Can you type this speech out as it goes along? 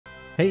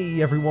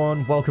Hey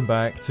everyone, welcome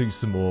back to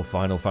some more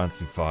Final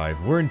Fantasy V.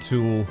 We're in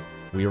Tool.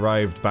 We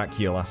arrived back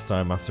here last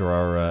time after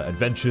our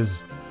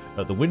adventures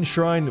at the Wind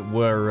Shrine,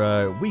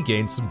 where we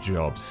gained some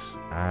jobs.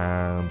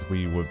 And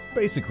we were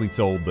basically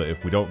told that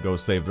if we don't go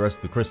save the rest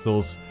of the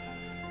crystals,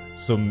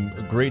 some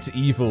great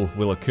evil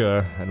will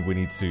occur, and we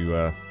need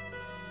to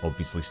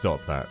obviously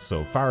stop that.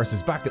 So Faris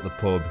is back at the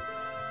pub.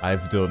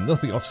 I've done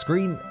nothing off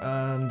screen,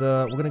 and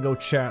we're gonna go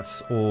chat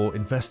or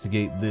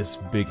investigate this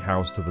big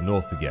house to the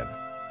north again.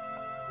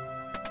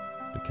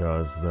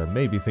 Because there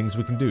may be things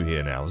we can do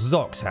here now.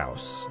 Zock's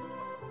house.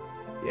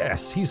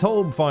 Yes, he's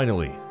home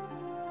finally.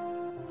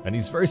 And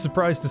he's very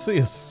surprised to see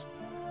us.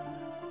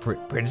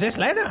 Princess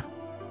Lena!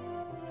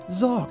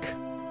 Zock!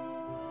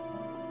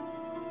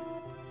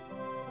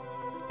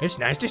 It's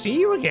nice to see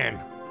you again.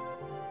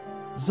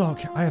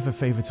 Zock, I have a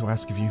favor to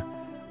ask of you.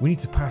 We need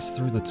to pass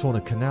through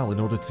the Canal in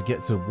order to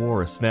get to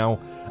Warus. Now,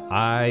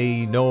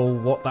 I know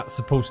what that's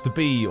supposed to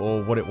be,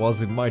 or what it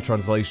was in my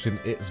translation.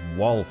 It's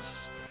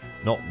Waltz,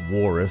 not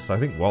Warus. I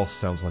think Waltz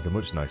sounds like a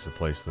much nicer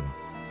place than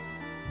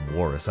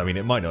Warus. I mean,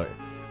 it might not.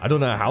 I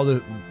don't know how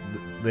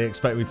they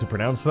expect me to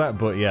pronounce that,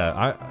 but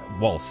yeah,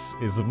 Waltz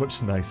is a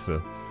much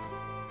nicer.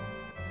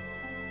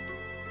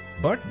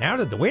 But now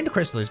that the wind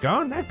crystal is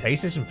gone, that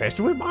place is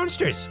infested with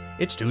monsters.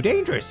 It's too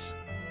dangerous.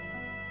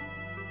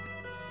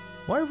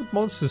 Why would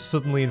monsters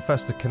suddenly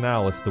infest the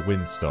canal if the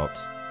wind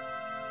stopped?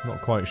 I'm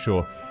not quite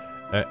sure.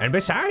 And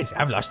besides,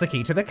 I've lost the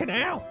key to the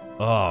canal.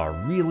 Oh,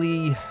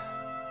 really?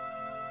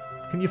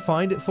 Can you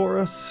find it for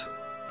us?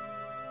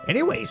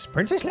 Anyways,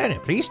 Princess Lena,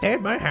 please stay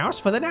at my house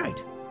for the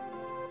night.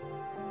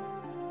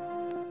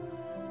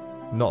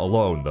 Not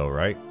alone, though,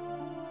 right?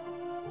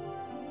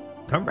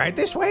 Come right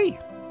this way.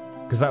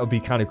 Because that would be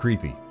kind of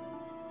creepy.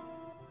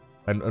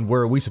 And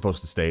where are we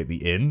supposed to stay? At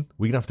the inn?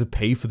 We're gonna have to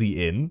pay for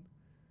the inn?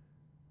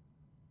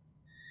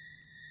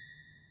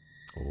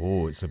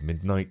 Oh, it's a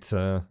midnight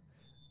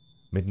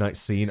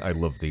scene. I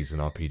love these in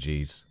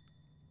RPGs.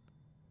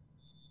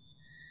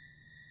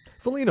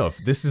 Funnily enough,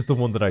 this is the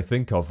one that I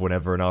think of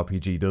whenever an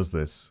RPG does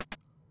this.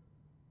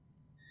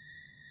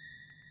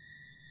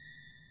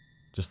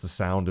 Just the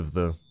sound of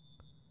the,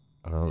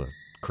 I don't know, the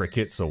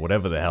crickets or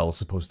whatever the hell's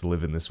supposed to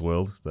live in this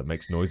world that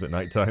makes noise at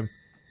nighttime.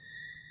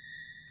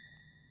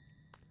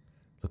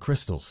 The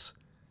crystals.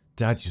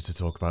 Dad used to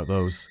talk about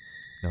those,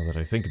 now that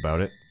I think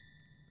about it.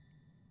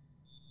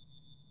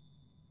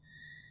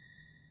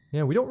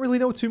 Yeah, we don't really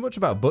know too much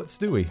about Butts,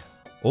 do we?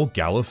 Or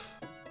Galuf.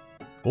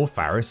 Or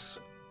Faris.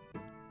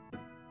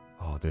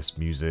 Oh, this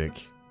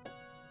music.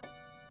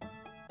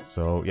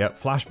 So, yeah,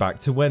 flashback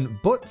to when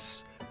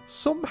Butts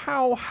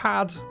somehow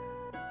had,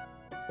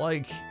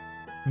 like,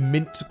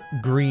 mint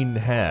green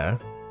hair.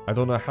 I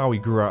don't know how he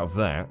grew out of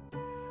that.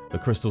 The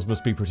crystals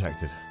must be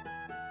protected.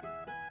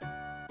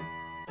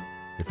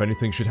 If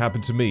anything should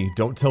happen to me,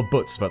 don't tell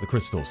Butts about the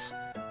crystals,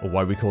 or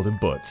why we called him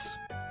Butts.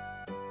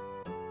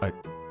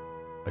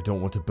 I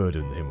don't want to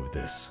burden him with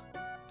this.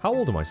 How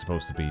old am I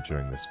supposed to be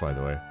during this, by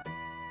the way?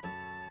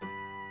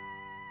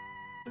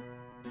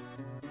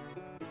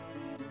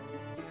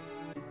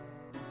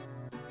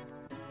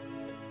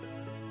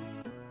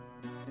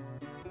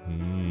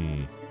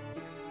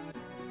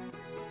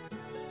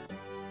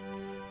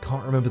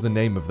 Can't remember the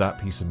name of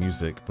that piece of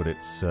music, but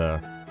it's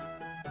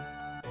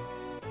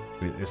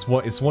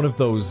one of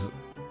those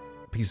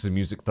pieces of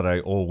music that I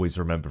always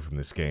remember from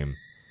this game.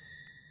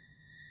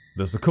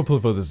 There's a couple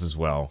of others as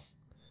well.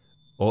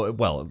 Or,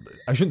 well,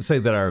 I shouldn't say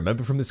that I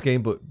remember from this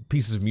game, but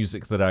pieces of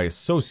music that I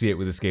associate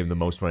with this game the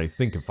most when I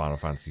think of Final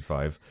Fantasy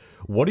V.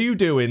 What are you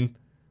doing,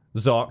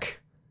 Zock?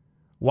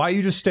 Why are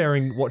you just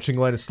staring, watching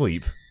Lena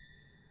sleep?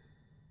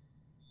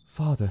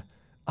 Father,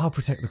 I'll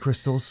protect the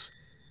crystals.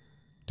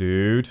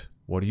 Dude,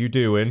 what are you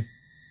doing?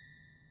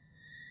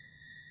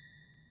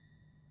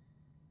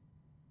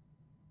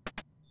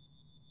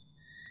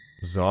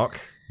 Zock,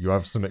 you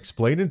have some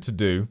explaining to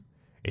do.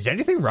 Is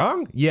anything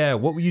wrong? Yeah,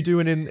 what were you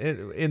doing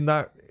in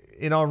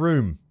our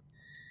room?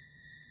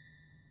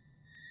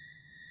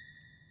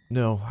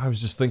 No, I was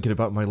just thinking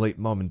about my late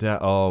mom and dad.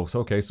 Oh,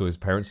 so okay, so his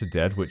parents are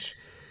dead, which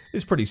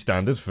is pretty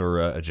standard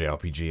for a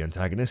JRPG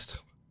antagonist.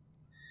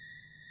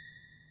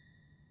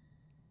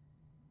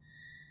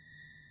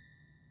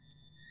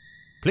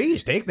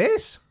 Please, take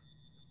this.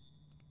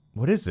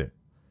 What is it?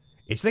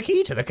 It's the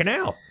key to the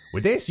canal.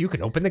 With this, you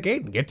can open the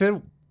gate and get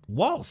to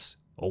Waltz,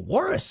 or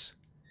Warus.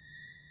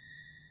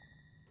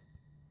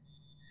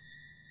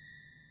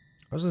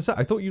 I was gonna say,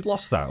 I thought you'd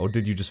lost that, or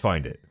did you just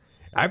find it?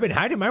 I've been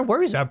hiding my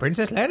worries about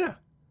Princess Lena.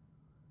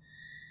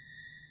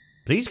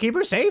 Please keep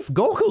her safe,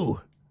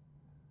 Goku!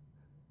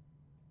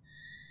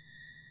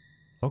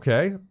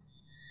 Okay.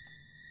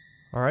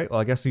 Alright, well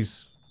I guess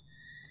he's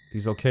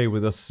okay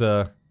with us,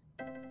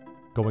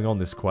 going on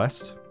this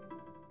quest.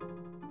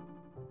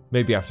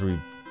 Maybe after we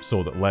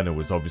saw that Lena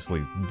was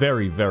obviously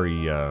very,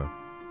 very,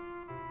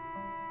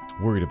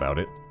 worried about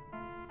it.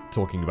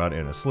 Talking about it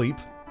in her sleep.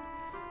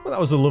 Well, that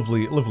was a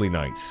lovely, lovely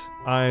night.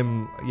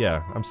 I'm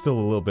still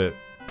a little bit...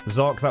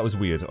 Zock, that was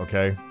weird,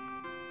 okay?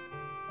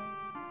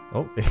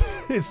 Oh,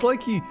 it's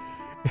like he...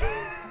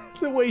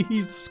 The way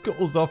he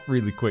scuttles off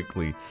really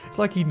quickly. It's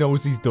like he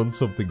knows he's done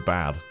something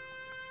bad.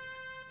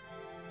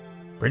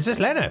 Princess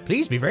Lena,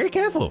 please be very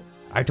careful.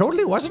 I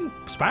totally wasn't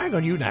spying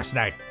on you last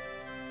night.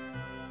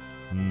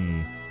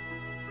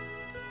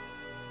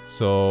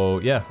 So,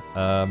 yeah.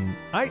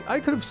 I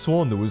could have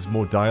sworn there was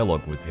more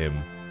dialogue with him.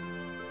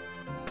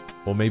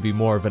 Or maybe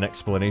more of an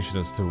explanation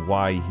as to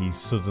why he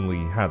suddenly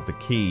had the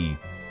key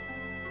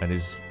and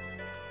is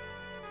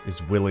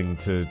willing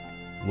to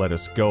let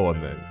us go on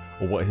it.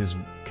 Or what his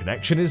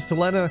connection is to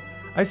Lena.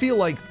 I feel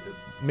like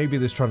maybe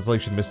this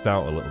translation missed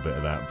out a little bit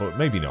of that, but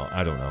maybe not.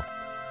 I don't know.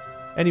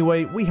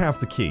 Anyway, we have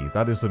the key.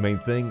 That is the main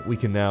thing. We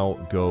can now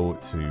go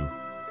to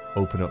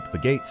open up the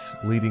gate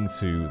leading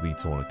to the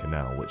Torna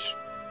Canal, which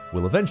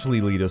will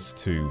eventually lead us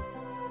to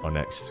our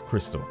next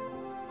crystal.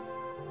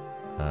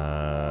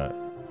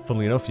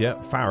 Funnily enough, yeah,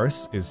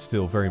 Faris is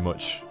still very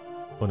much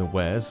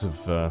unawares of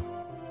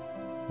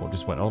what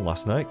just went on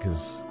last night,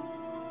 because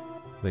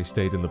they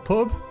stayed in the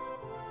pub.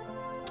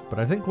 But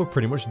I think we're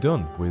pretty much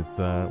done with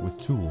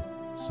Tool,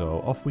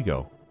 so off we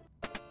go.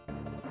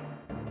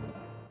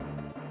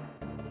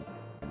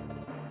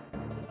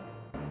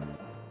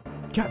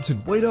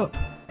 Captain, wait up!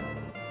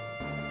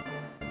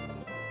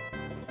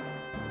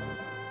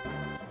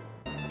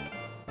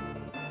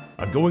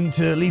 I'm going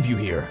to leave you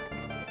here.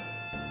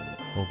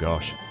 Oh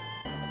gosh.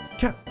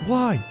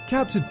 Why?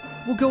 Captain,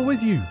 we'll go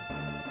with you!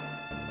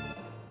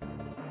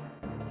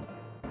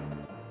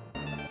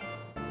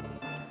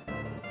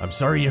 I'm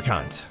sorry you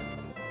can't.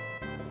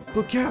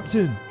 But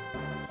Captain!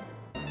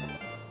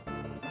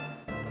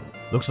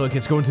 Looks like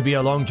it's going to be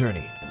a long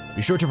journey.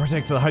 Be sure to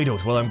protect the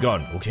hideout while I'm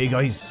gone, okay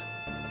guys?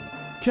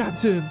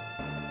 Captain!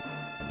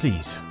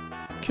 Please.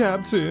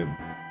 Captain!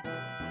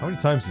 How many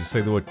times do you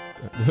say the word...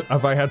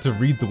 have I had to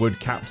read the word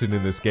captain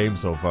in this game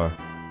so far?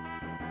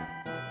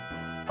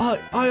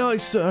 Aye,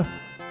 sir!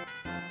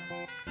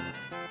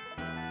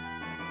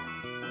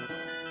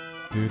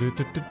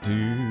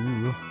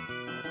 Do.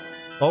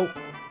 Oh!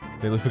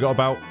 Nearly forgot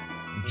about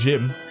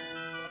Jim.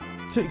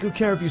 Take good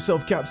care of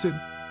yourself, Captain.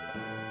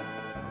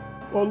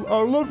 Well,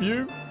 I love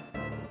you.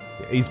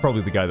 He's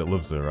probably the guy that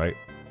loves her, right?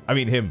 I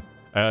mean him.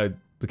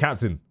 The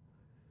captain.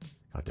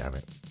 God damn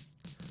it.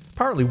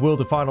 Apparently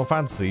World of Final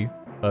Fantasy,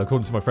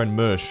 according to my friend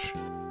Mersh,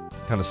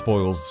 kind of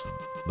spoils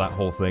that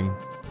whole thing.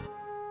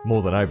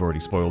 More than I've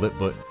already spoiled it,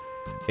 but...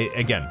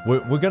 again,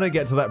 we're gonna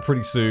get to that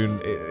pretty soon.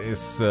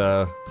 It's,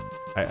 I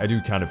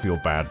do kind of feel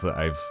bad that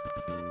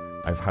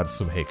I've had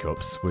some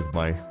hiccups with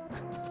my...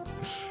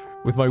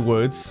 with my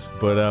words,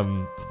 but,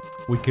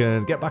 we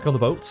can get back on the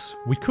boat.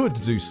 We could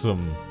do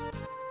some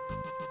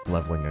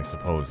leveling, I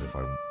suppose, if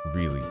I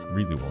really,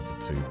 really wanted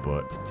to,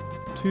 but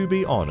to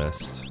be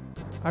honest,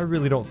 I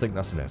really don't think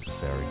that's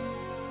necessary.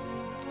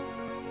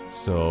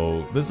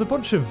 So, there's a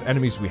bunch of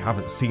enemies we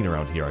haven't seen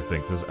around here, I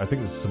think. I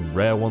think there's some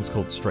rare ones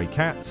called Stray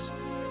Cats,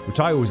 which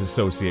I always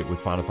associate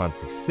with Final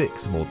Fantasy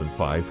VI more than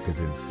 5, because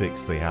in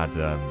 6 they had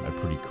a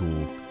pretty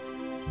cool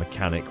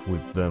mechanic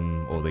with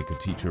them, or they could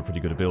teach you a pretty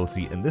good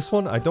ability. In this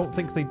one, I don't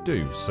think they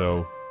do,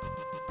 so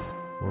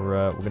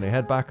we're gonna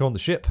head back on the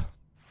ship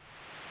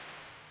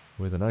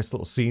with a nice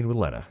little scene with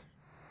Lena.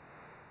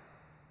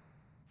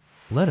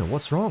 Lena,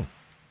 what's wrong?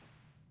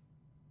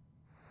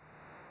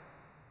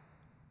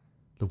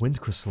 The wind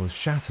crystal is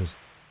shattered.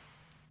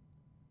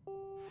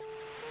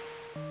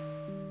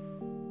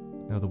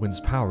 Now the wind's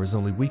power is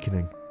only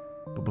weakening,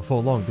 but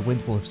before long the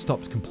wind will have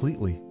stopped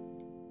completely.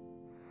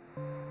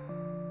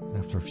 And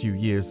after a few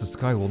years, the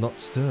sky will not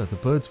stir, the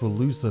birds will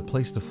lose their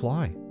place to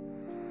fly.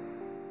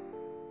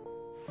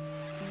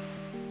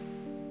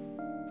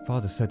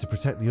 Father said to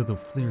protect the other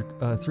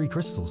three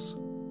crystals.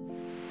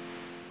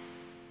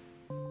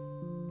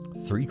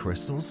 3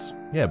 crystals?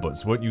 Yeah,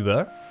 but weren't you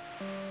there?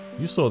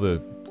 You saw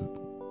the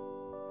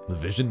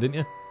vision, didn't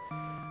you?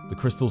 The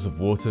crystals of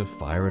water,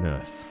 fire, and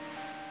earth.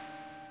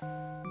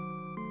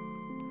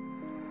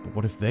 But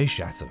what if they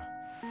shatter?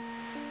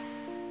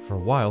 For a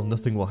while,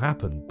 nothing will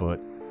happen, but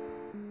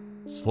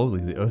slowly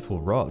the earth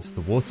will rot,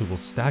 the water will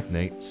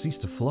stagnate, cease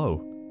to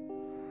flow.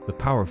 The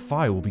power of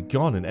fire will be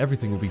gone and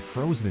everything will be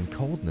frozen in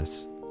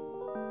coldness.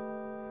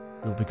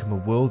 It will become a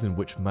world in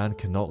which man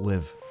cannot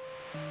live.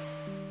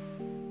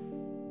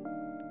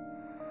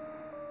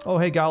 Oh,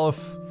 hey,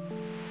 Galuf.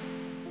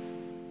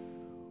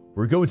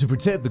 We're going to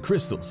protect the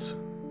crystals.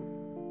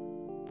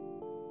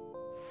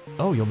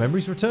 Oh, your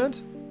memory's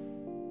returned?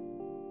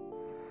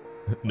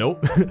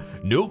 Nope.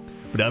 Nope,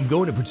 but I'm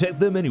going to protect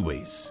them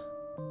anyways.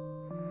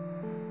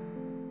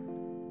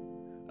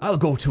 I'll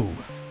go too.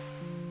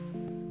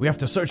 We have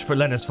to search for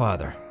Lena's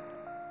father.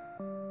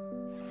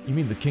 You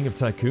mean the King of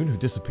Tycoon who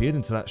disappeared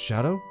into that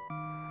shadow?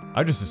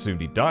 I just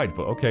assumed he died,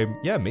 but okay,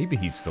 yeah, maybe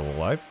he's still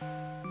alive.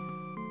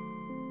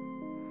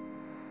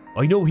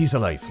 I know he's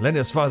alive.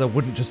 Lena's father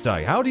wouldn't just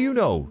die. How do you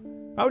know?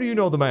 How do you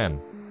know the man?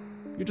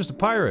 You're just a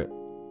pirate.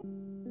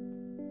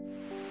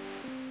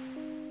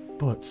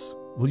 But,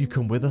 will you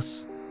come with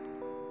us?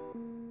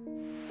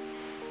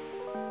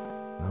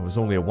 I was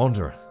only a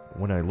wanderer.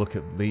 When I look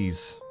at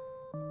these...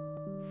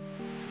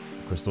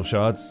 crystal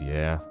shards,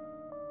 yeah.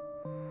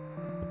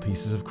 The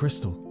pieces of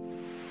crystal.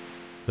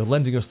 They're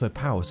lending us their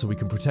power so we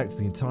can protect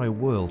the entire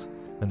world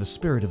and the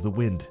spirit of the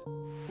wind.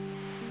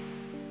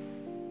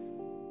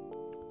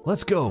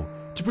 Let's go!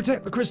 To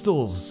protect the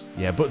crystals!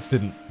 Yeah, Butts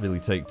didn't really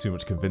take too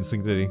much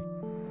convincing, did he?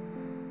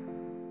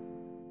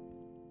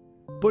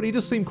 But he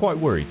does seem quite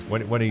worried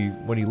when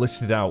he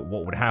listed out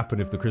what would happen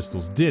if the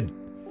crystals did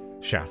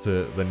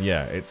shatter. Then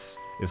yeah, it's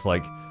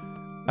like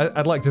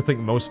I'd like to think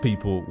most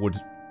people would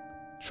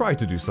try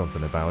to do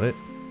something about it.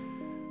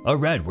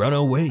 Alright, we're on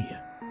our way.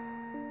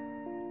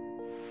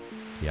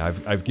 Yeah,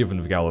 I've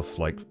given Vigalif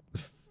like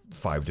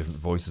 5 different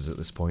voices at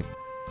this point.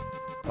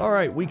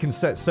 Alright, we can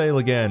set sail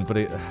again, but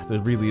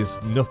there really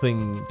is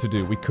nothing to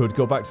do. We could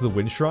go back to the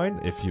Wind Shrine,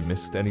 if you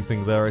missed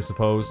anything there, I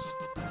suppose.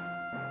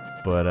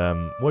 But,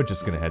 we're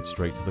just gonna head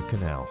straight to the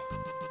canal.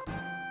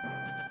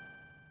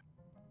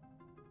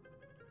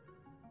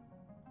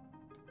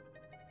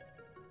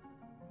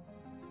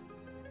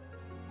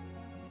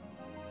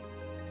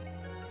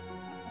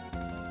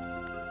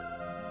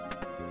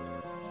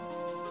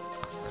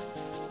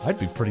 I'd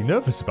be pretty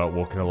nervous about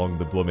walking along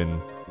the bloomin'...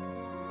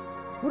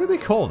 What do they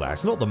call that?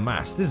 It's not the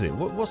mast, is it?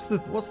 What's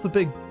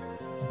the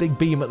big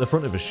beam at the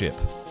front of a ship?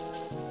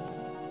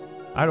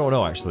 I don't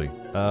know, actually.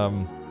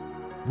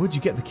 Where'd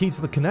you get the key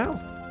to the canal?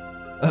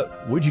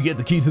 Where'd you get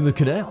the key to the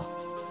canal?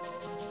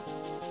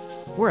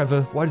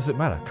 Wherever, why does it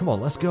matter? Come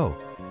on, let's go.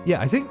 Yeah,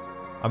 I think...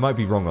 I might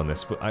be wrong on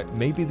this, but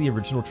maybe the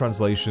original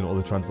translation or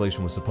the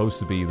translation was supposed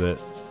to be that...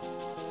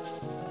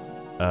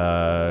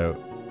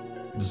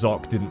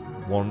 Zoc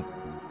didn't want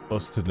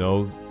us to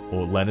know,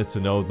 or Lena to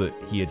know, that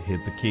he had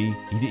hid the key.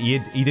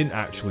 He didn't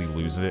actually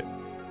lose it.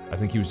 I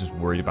think he was just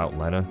worried about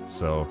Lena,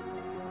 so...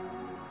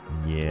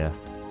 Yeah.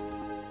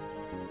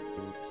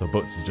 So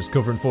Butts is just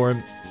covering for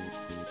him.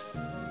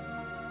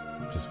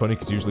 Which is funny,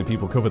 because usually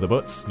people cover the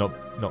Butts,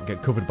 not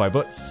get covered by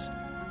Butts.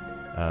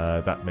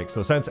 That makes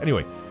no sense.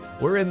 Anyway,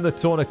 we're in the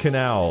Torna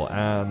Canal,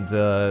 and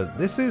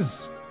this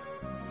is,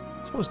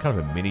 I suppose, kind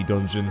of a mini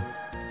dungeon.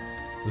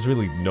 There's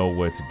really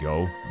nowhere to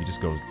go. You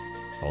just go,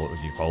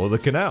 follow the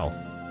canal.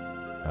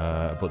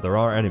 But there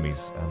are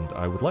enemies, and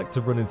I would like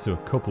to run into a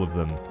couple of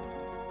them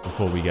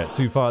before we get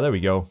too far. There we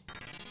go.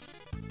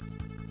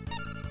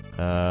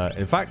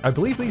 In fact, I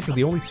believe these are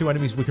the only 2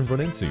 enemies we can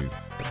run into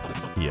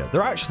here.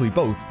 They're actually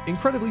both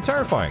incredibly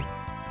terrifying.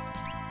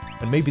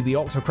 And maybe the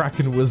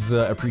Octokraken was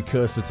a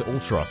precursor to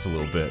Ultros a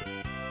little bit.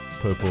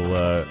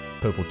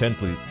 Purple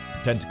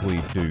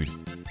tentacly dude.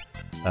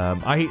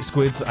 I hate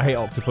squids, I hate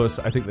octopus,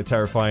 I think they're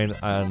terrifying,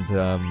 and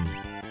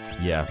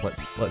yeah,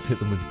 let's hit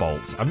them with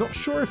bolts. I'm not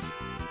sure if...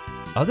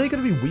 Are they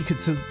going to be weaker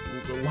to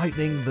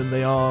lightning than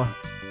they are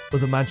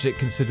other magic,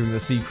 considering the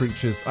sea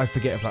creatures? I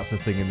forget if that's a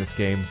thing in this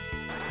game.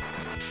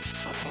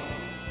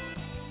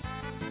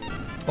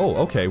 Oh,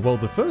 okay, well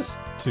the first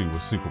 2 were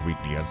super weak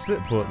against it,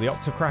 but the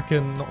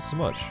Octokraken, not so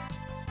much.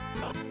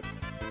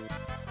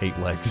 8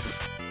 legs.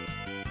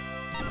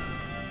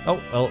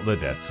 Oh, well, they're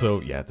dead,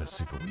 so yeah, they're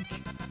super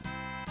weak.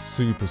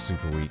 Super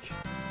weak.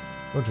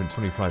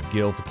 125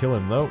 gil for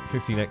killing though,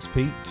 15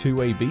 XP,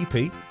 2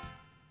 ABP.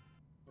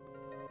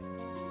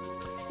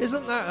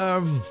 Isn't that,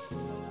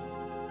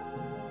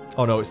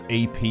 Oh no, it's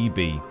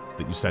APB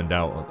that you send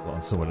out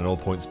on someone, an all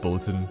points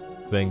bulletin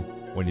thing,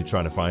 when you're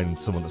trying to find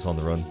someone that's on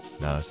the run.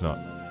 No, it's not.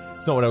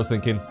 It's not what I was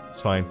thinking.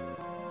 It's fine.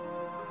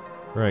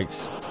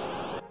 Right.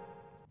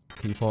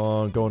 Keep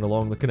on going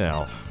along the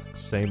canal.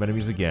 Same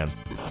enemies again.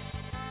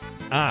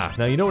 Ah,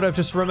 now you know what I've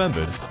just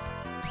remembered?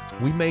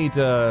 We made,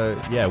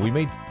 yeah, we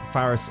made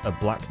Faris a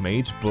black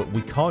mage, but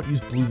we can't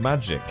use blue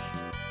magic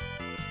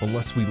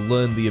unless we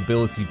learn the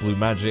ability blue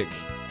magic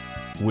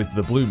with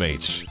the blue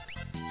mage.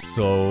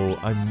 So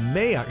I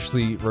may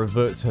actually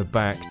revert her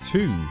back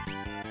to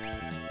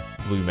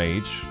blue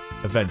mage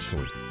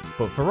eventually.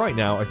 But for right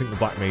now, I think the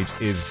black mage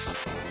is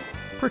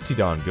pretty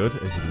darn good,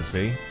 as you can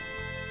see.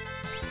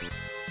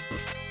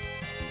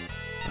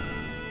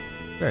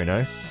 Very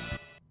nice.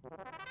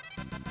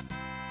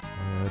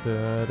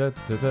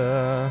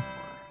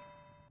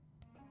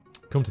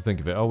 Come to think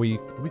of it, are we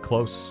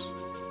close?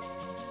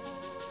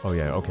 Oh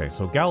yeah, okay,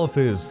 so Galuf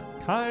is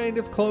kind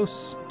of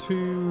close to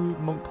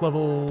monk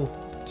level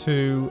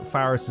 2.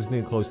 Faris is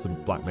near close to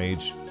black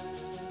mage.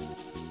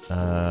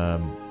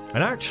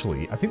 And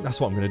actually, I think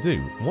that's what I'm going to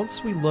do.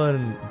 Once we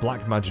learn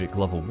black magic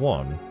level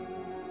 1,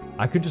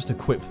 I could just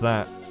equip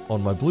that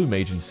on my blue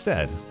mage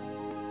instead.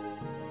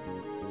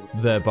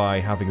 Thereby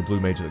having a blue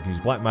mage that can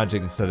use black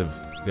magic instead of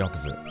the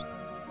opposite.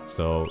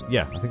 So,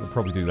 yeah, I think we'll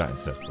probably do that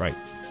instead. Right.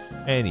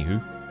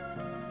 Anywho.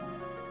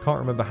 Can't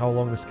remember how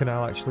long this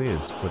canal actually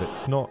is, but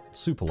it's not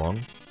super long.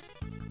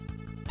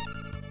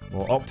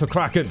 More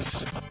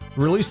Octokrakens!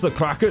 Release the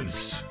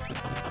Krakens!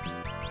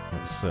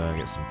 Let's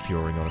get some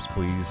curing on us,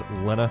 please,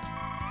 Lena.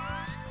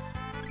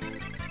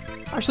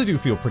 I actually do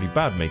feel pretty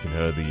bad making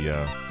her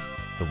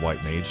the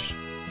white mage.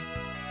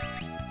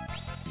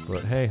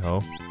 But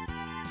hey-ho.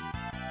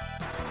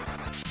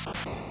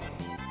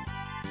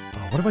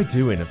 What am I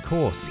doing? Of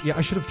course. Yeah,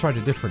 I should have tried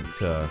a different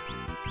spell.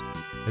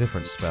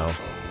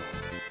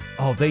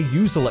 Oh, they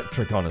use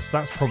electric on us.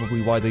 That's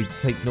probably why they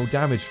take no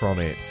damage from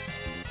it.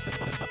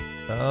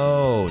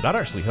 Oh, that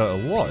actually hurt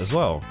a lot as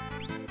well.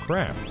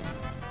 Crap.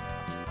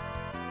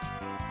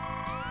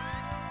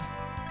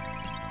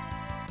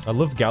 I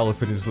love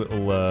Gallop in his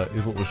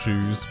little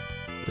shoes.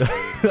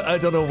 I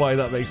don't know why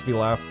that makes me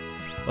laugh.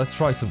 Let's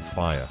try some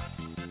fire.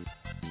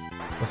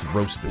 Let's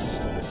roast this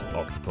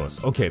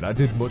octopus. Okay, that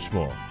did much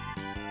more.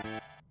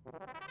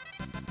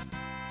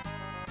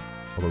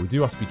 Although we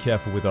do have to be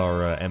careful with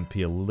our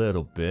MP a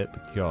little bit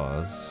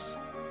because...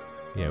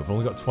 yeah, we've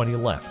only got 20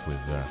 left with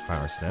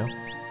Faris now.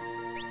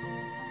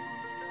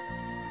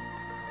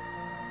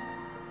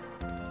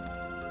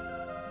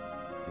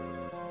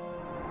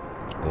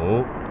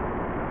 Oh.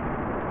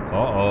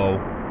 Uh-oh.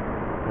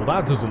 Well,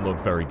 that doesn't look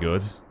very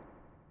good.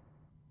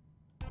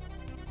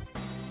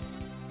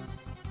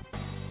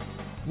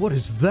 What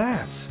is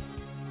that?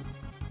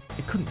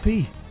 It couldn't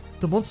be.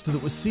 The monster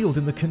that was sealed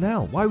in the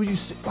canal. Why would you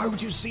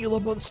seal a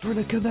monster in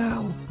a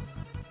canal?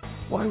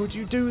 Why would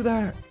you do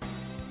that?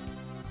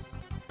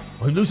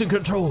 I'm losing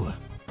control.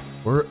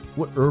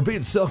 We're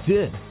being sucked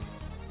in.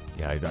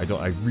 Yeah,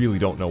 I really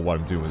don't know what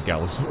I'm doing with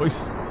Gallup's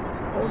voice.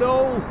 Oh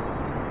no!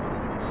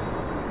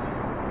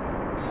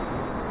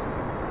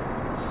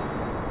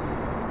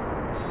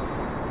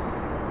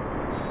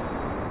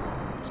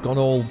 It's gone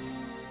all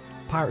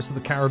Pirates of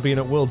the Caribbean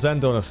at World's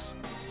End on us.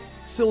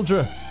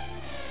 Sildra!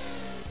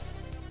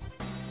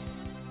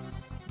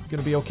 You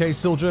gonna be okay,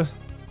 Sildra?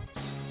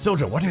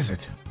 Sildra, what is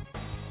it?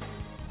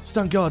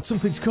 Stand guard,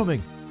 something's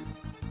coming!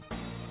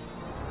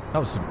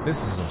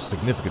 This is a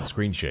significant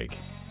screen shake.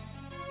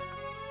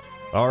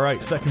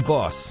 Alright, second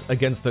boss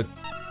against a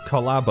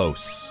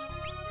Colabos.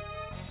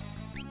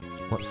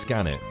 Let's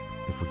scan it,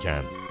 if we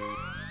can.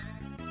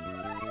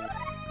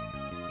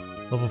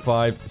 Level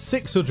 5,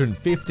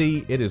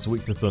 650, it is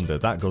weak to thunder.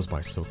 That goes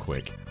by so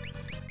quick.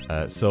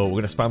 So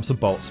we're going to spam some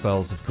bolt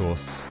spells, of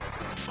course.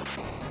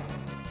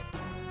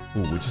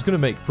 Ooh, we're just going to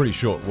make pretty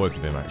short work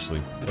of him, actually.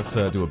 Let's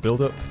do a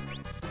build-up.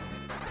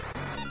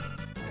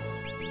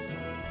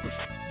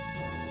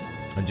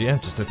 And yeah,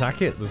 just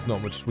attack it. There's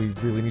not much we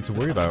really need to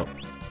worry about.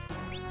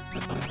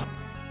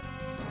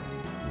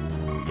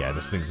 Ooh, yeah,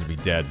 this thing's going to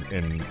be dead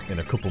in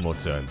a couple more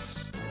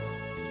turns.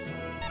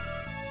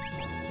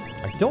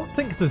 I don't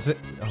think there's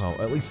oh,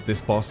 at least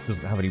this boss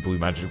doesn't have any blue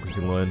magic we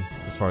can learn,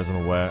 as far as I'm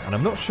aware. And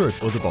I'm not sure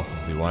if other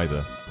bosses do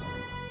either.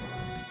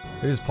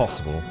 It is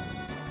possible.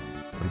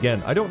 But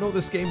again, I don't know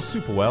this game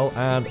super well,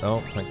 and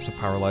oh, thanks for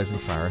paralyzing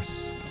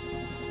Faris.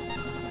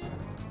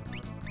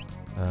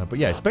 But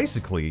yeah, it's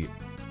basically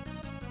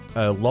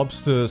a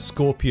lobster,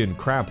 scorpion,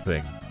 crab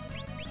thing.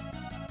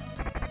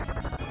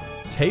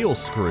 Tail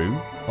screw?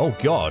 Oh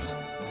god.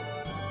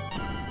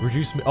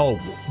 Reduce me. Oh,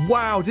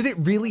 wow, did it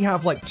really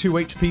have like 2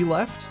 HP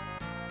left?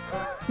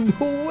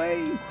 No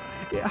way!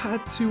 It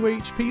had 2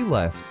 HP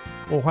left.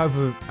 Or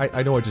however,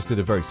 I know I just did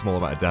a very small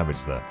amount of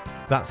damage there.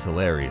 That's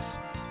hilarious.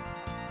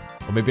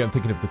 Or maybe I'm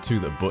thinking of the 2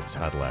 that Butts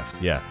had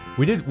left. Yeah,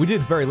 we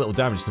did very little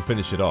damage to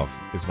finish it off,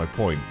 is my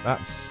point.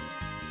 That's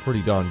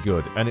pretty darn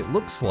good. And it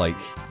looks like,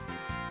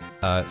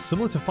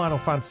 similar to Final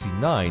Fantasy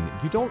IX,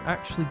 you don't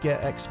actually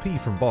get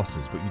XP from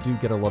bosses, but you do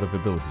get a lot of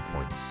ability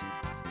points.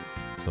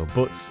 So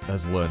Butts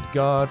has learned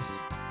Guard,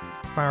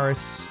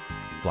 Faris,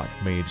 Black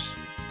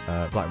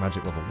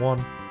Magic level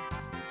 1.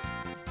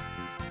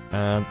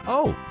 And,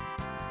 oh!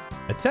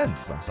 A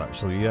tent. That's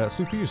actually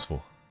super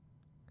useful.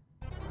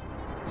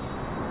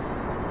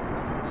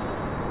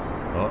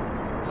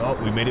 Oh,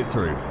 we made it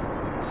through.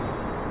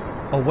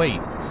 Oh,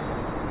 wait.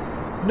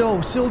 No,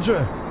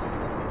 Sildra!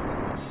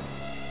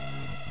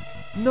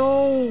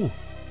 No!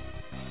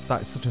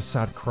 That is such a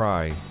sad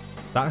cry.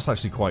 That's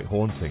actually quite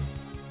haunting.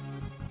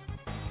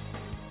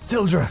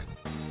 Sildra!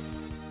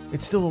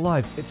 It's still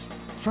alive. It's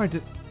trying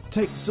to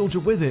take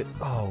Sildra with it.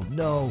 Oh,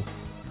 no.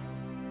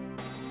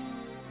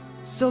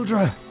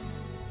 Sildra!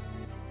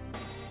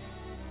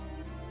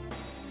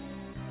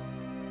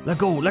 Let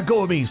go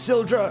of me,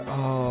 Sildra!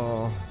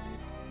 Oh.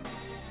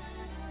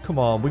 Come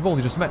on, we've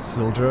only just met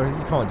Sildra.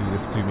 You can't do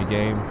this to me,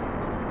 game.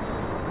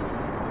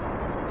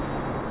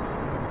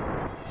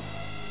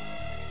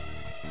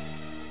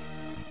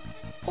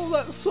 Oh,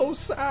 that's so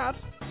sad.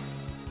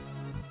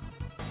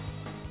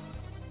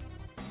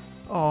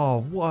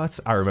 Oh, what?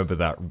 I remember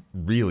that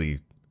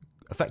really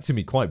affected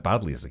me quite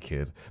badly as a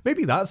kid.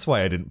 Maybe that's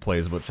why I didn't play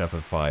as much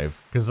FF5,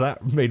 because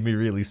that made me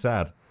really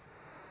sad.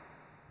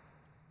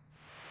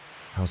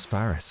 How's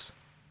Faris?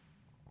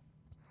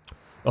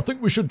 I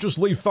think we should just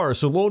leave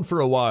Faris alone for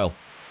a while.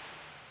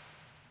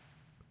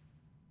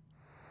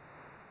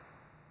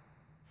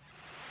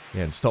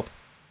 Yeah, and stop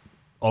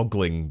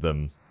ogling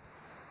them.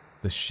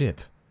 The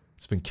ship.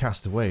 It's been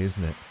cast away,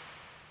 isn't it?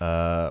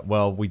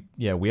 Well, we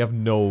have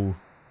no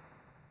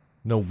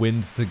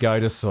wind to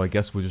guide us, so I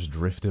guess we're just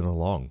drifting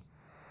along.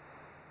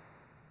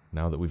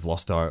 Now that we've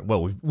lost our...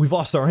 well, we've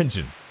lost our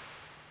engine.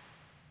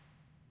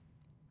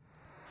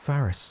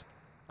 Faris,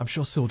 I'm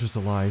sure Sildra's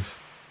alive.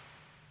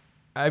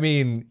 I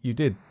mean, you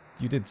did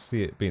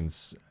see it being...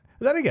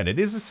 then again, it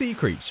is a sea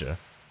creature,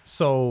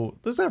 so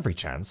there's every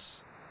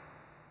chance.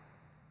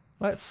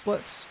 Let's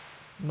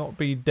not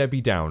be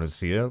Debbie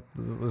Downers here.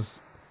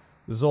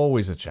 There's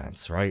always a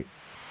chance, right?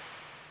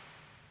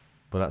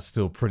 But that's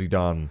still pretty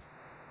darn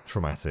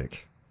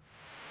traumatic.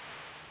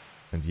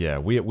 And yeah,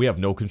 we have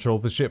no control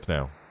of the ship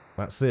now.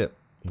 That's it.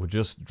 We're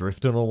just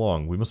drifting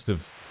along. We must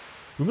have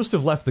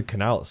left the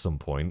canal at some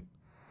point.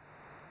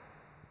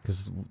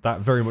 Because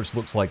that very much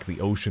looks like the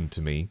ocean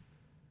to me.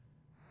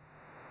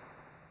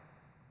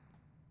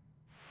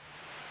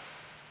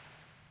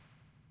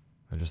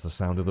 And just the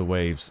sound of the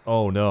waves.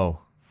 Oh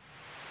no.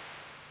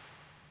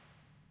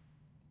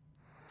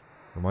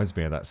 Reminds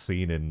me of that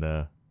scene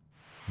in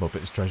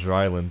Muppets Treasure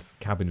Island,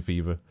 Cabin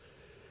Fever.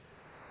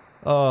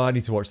 Oh, I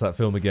need to watch that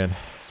film again.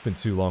 It's been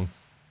too long.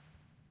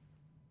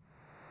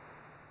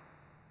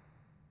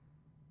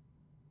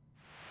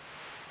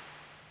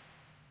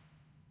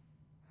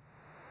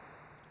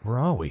 Where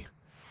are we?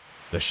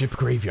 The ship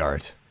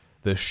graveyard.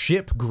 The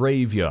ship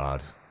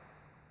graveyard.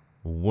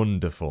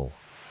 Wonderful.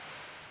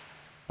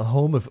 A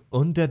home of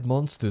undead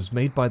monsters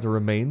made by the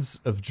remains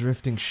of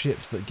drifting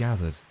ships that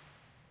gathered.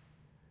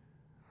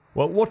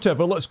 Well,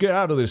 whatever, let's get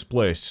out of this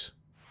place.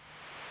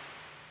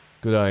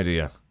 Good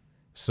idea.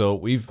 So,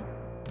 we've...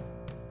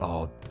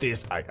 Oh,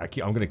 this...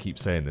 I'm gonna keep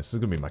saying this. This is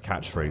gonna be my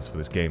catchphrase for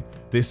this game.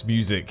 This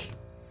music.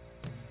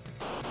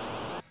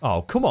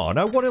 Oh, come on,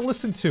 I want to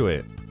listen to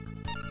it.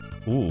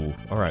 Ooh,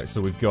 alright, so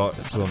we've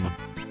got some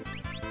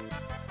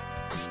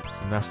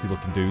nasty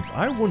looking dudes.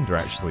 I wonder,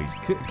 actually,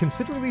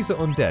 considering these are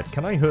undead,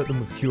 can I hurt them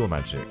with cure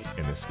magic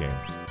in this game?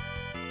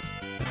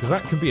 Because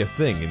that can be a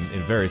thing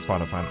in various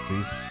Final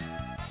Fantasies.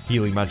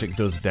 Healing magic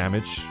does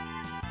damage.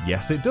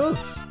 Yes, it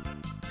does.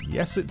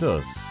 Yes, it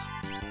does.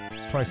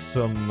 Let's try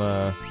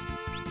some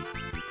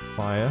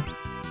fire.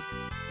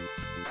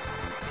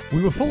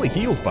 We were fully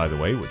healed, by the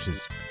way, which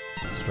is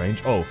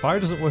strange. Oh, fire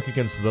doesn't work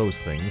against those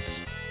things.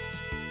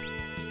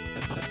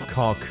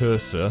 Car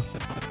cursor,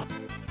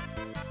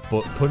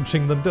 but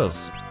punching them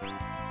does,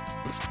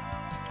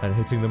 and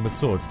hitting them with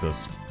swords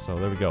does. So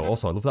there we go.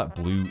 Also, I love that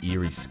blue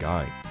eerie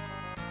sky,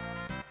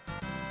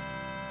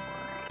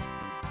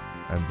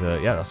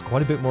 and yeah, that's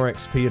quite a bit more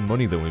XP and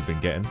money than we've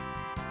been getting.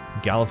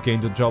 Galif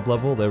gained a job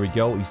level. There we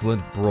go. He's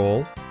learned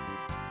Brawl,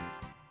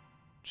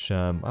 which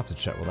I have to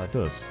check what that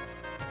does.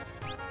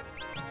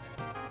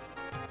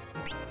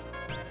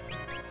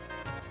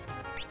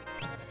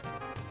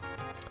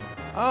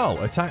 Oh,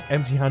 attack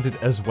empty-handed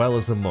as well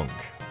as a monk.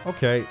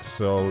 Okay,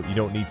 so you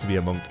don't need to be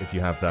a monk if you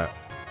have that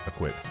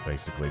equipped,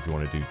 basically, if you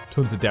want to do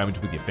tons of damage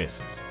with your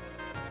fists.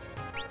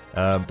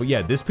 But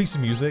yeah, this piece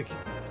of music,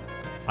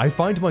 I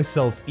find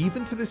myself,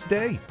 even to this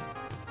day,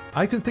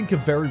 I can think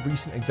of very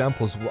recent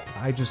examples where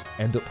I just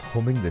end up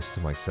humming this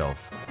to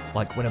myself.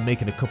 Like when I'm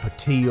making a cup of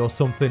tea or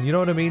something, you know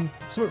what I mean?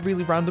 Something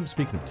really random,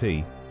 speaking of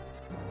tea.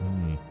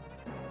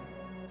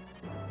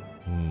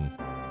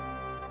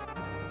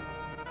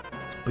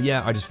 But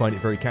yeah, I just find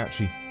it very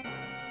catchy.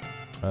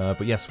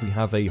 But yes, we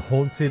have a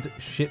haunted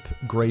ship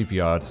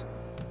graveyard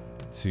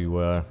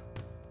to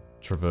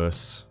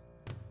traverse.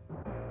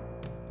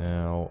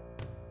 Now,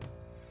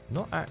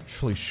 not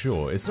actually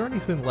sure. Is there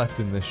anything left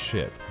in this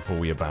ship before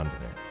we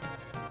abandon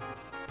it?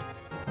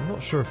 I'm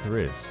not sure if there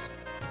is.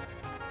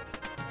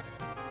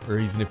 Or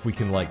even if we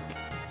can, like,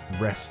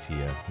 rest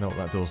here. No,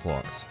 that door's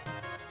locked.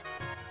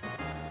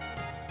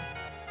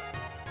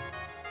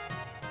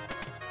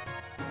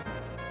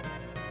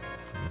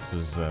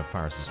 This was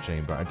Faris's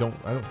chamber. I don't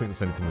think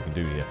there's anything we can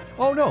do here.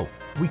 Oh no!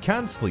 We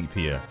can sleep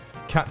here.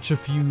 Catch a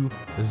few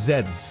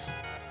Zs.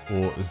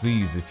 Or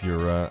Zs if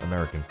you're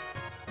American.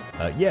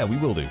 Yeah, we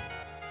will do.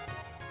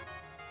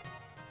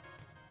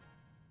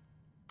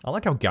 I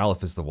like how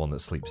Galif is the one that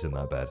sleeps in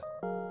that bed.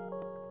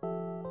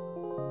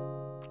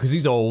 Because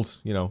he's old,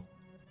 you know.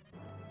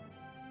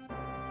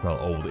 Well,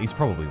 old. He's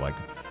probably like...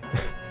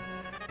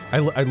 I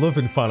love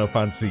in Final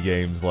Fantasy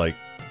games, like,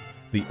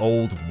 the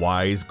old,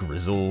 wise,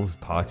 grizzled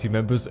party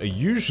members are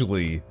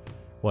usually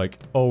like,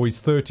 oh, he's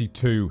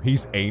 32,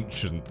 he's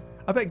ancient.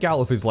 I bet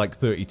Galif is like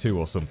 32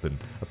 or something.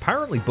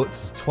 Apparently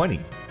Butts is 20,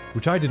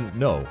 which I didn't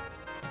know.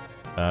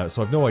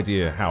 So I've no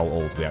idea how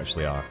old we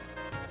actually are.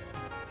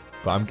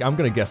 But I'm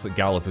gonna guess that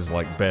Galif is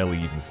like barely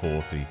even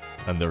 40,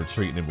 and they're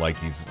treating him like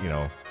he's, you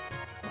know,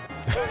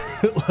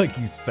 like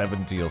he's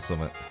 70 or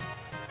something.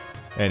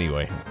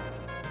 Anyway.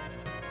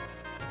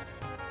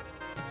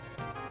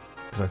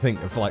 Because I think,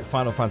 for like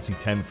Final Fantasy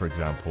X, for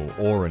example,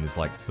 Auron is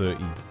like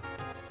 30,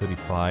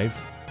 35,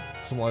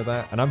 something like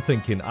that. And I'm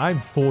thinking, I'm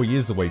 4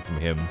 years away from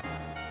him,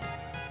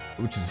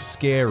 which is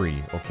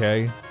scary,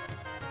 okay?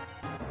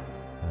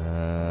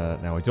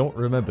 Now, I don't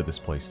remember this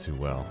place too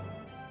well.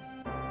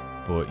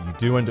 But you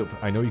do end up...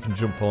 I know you can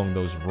jump along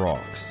those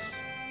rocks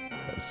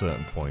at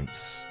certain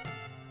points.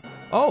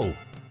 Oh!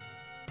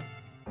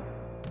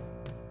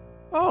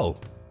 Oh!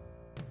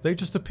 They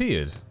just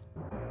appeared.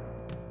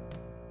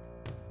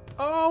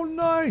 Oh,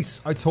 nice!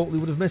 I totally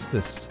would have missed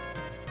this.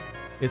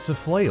 It's a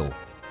flail.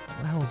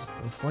 What the hell's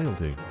a flail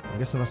do? I'm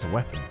guessing that's a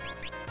weapon.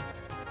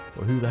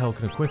 But who the hell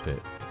can equip it?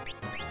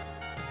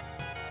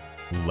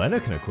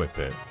 Lena can equip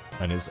it.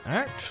 And it's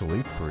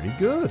actually pretty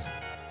good.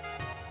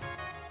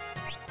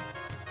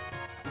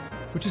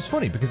 Which is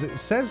funny, because it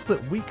says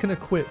that we can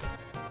equip...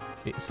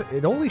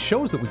 It only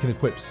shows that we can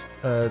equip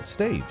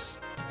staves.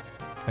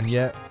 And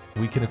yet,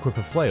 we can equip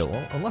a flail.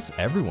 Well, unless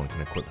everyone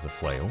can equip the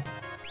flail.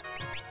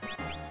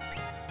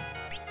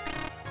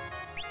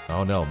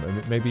 Oh no,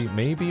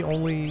 maybe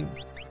only...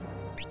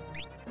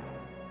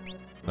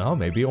 Oh,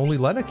 maybe only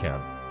Lena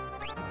can.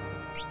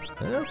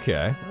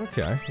 Okay,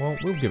 okay. Well,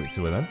 we'll give it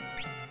to her then.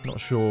 Not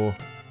sure...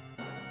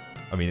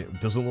 I mean,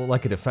 it doesn't look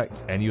like it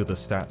affects any other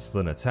stats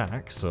than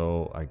attack,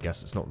 so I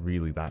guess it's not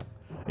really that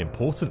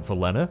important for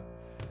Lena.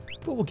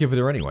 But we'll give it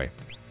her anyway.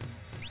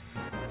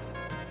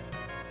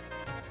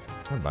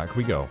 And back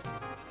we go.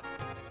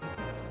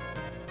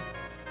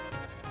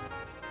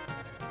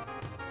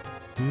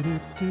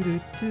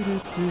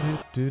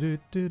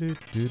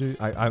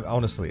 I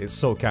honestly, it's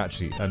so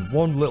catchy. And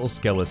one little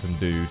skeleton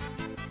dude.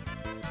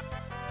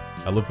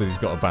 I love that he's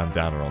got a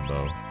bandana on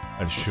though,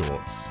 and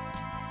shorts.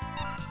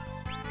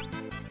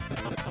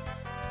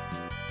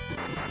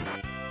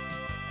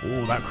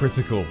 Oh, that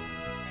critical.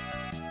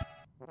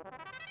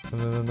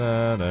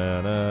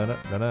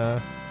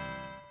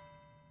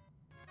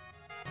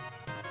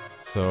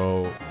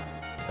 So,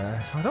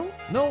 I don't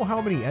know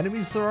how many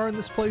enemies there are in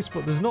this place,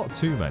 but there's not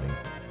too many.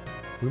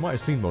 We might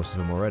have seen most of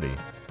them already.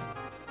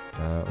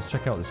 Let's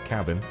check out this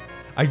cabin.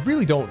 I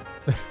really don't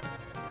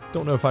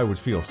know if I would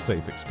feel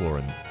safe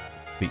exploring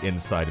the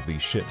inside of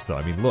these ships, though.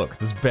 I mean, look,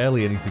 there's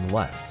barely anything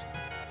left.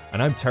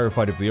 And I'm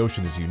terrified of the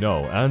ocean, as you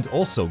know. And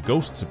also,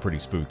 ghosts are pretty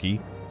spooky.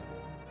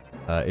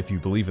 If you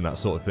believe in that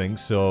sort of thing,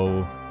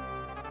 so...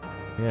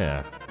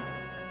 yeah.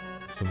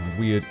 Some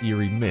weird,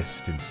 eerie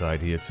mist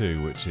inside here,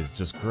 too, which is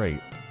just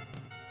great.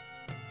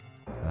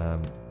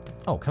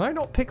 Oh, can I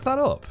not pick that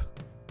up?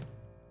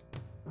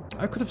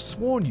 I could have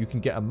sworn you can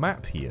get a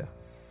map here.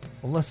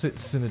 Unless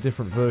it's in a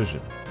different version.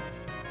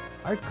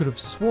 I could have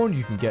sworn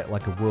you can get,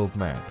 like, a world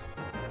map.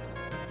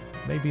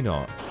 Maybe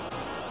not.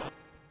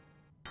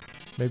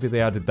 Maybe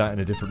they added that in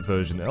a different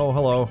version. Oh,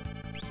 hello.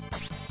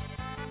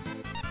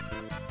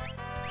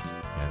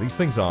 Yeah, these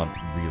things aren't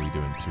really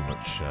doing too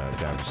much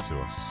damage to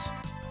us.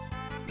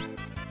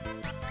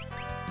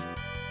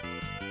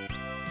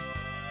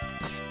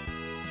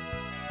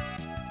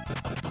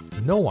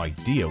 No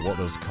idea what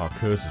those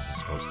carcasses are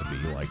supposed to be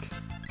like.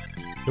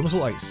 They almost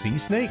look like sea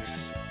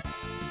snakes?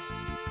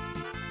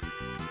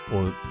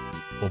 Or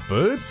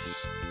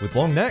birds? With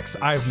long necks?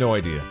 I have no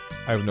idea.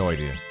 I have no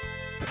idea.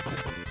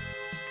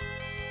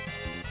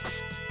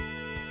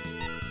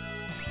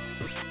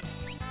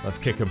 Let's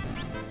kick them.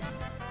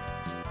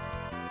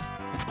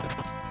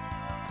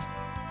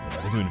 Yeah,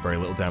 they're doing very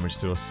little damage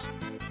to us.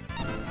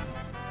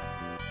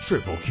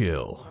 Triple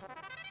kill.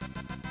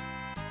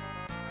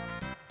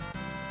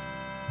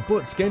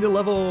 Butts gained a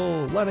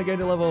level! Lena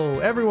gained a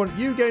level! Everyone,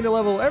 you gained a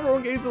level!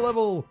 Everyone gains a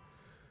level!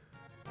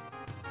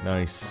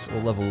 Nice.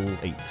 Or level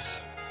 8.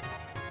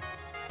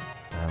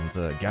 And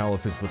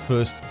Galuf is the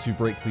first to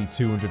break the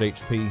 200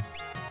 HP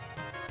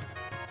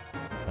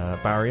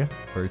barrier.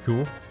 Very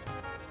cool.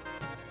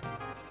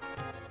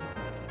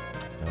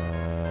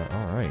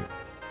 Alright.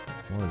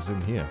 What is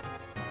in here?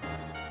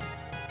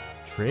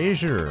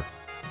 Treasure!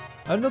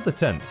 Another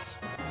tent!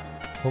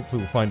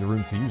 Hopefully we'll find a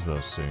room to use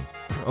those soon.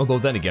 Although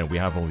then again, we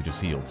have only just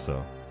healed,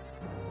 so...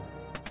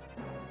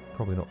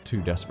 probably not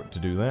too desperate to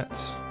do that.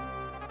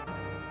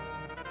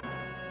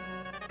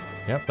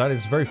 Yep, that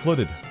is very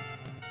flooded.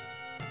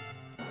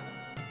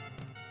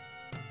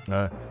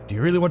 Do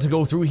you really want to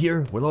go through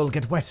here? We'll all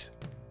get wet.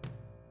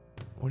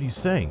 What are you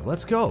saying?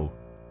 Let's go.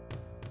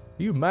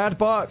 Are you mad,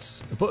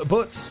 bots?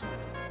 Butts?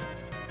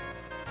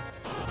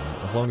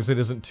 As long as it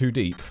isn't too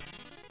deep.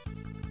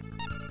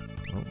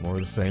 Oh, more of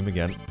the same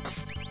again.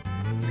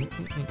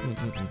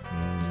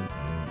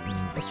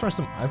 Let's try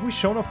some... have we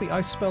shown off the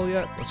ice spell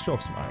yet? Let's show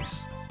off some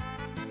ice.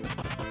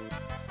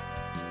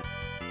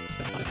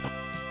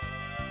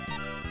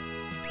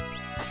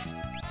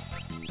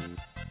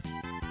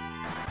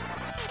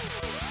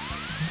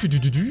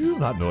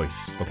 That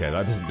noise. Okay,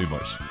 that doesn't do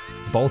much.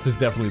 Bolt is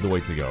definitely the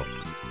way to go.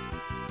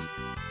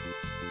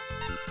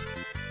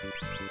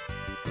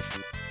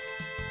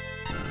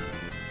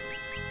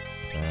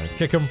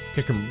 Kick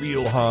him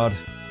real hard.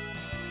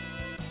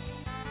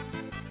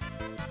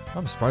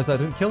 I'm surprised that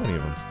didn't kill any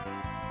of them.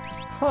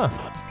 Huh.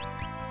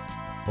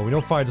 Well, we know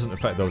fire doesn't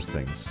affect those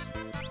things.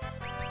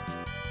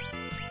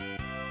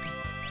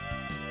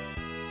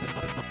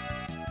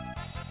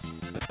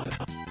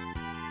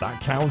 That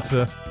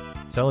counter.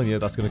 I'm telling you,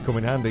 that's going to come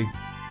in handy.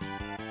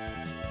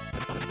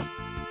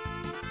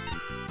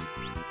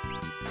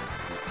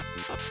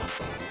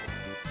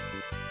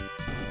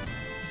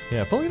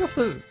 Yeah, funnily enough,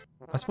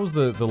 I suppose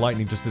the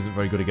lightning just isn't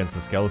very good against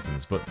the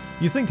skeletons, but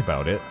you think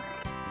about it.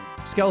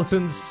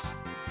 Skeletons...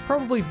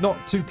 probably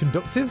not too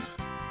conductive.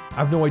 I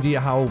have no idea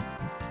how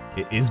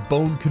it is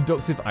bone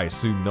conductive. I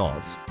assume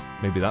not.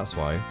 Maybe that's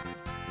why.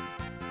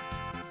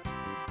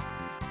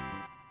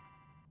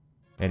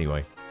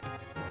 Anyway,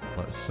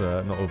 let's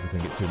not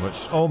overthink it too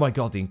much. Oh my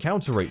god, the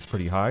encounter rate's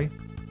pretty high.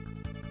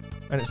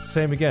 And it's the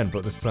same again,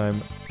 but this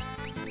time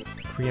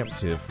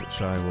preemptive,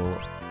 which I will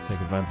take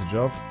advantage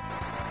of.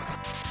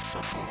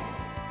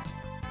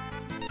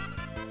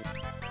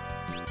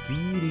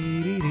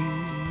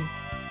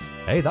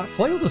 Hey, that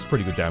flail does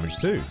pretty good damage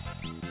too.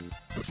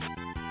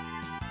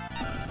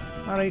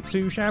 That ain't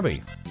too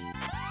shabby.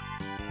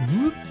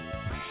 These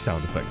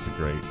sound effects are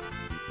great.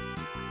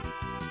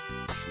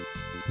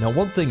 Now,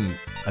 one thing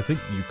I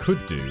think you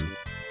could do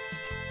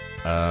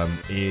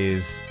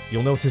is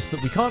you'll notice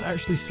that we can't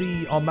actually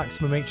see our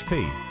maximum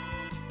HP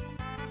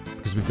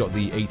because we've got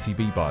the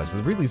ATB bars.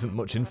 There really isn't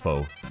much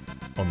info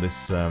on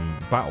this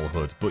battle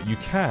HUD, but you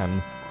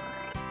can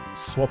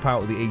swap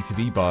out the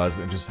ATB bars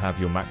and just have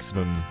your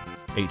maximum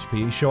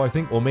HP show, I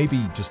think, or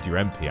maybe just your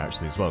MP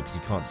actually as well, because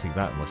you can't see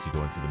that unless you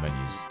go into the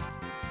menus.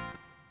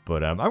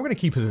 But I'm going to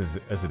keep it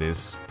as it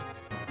is.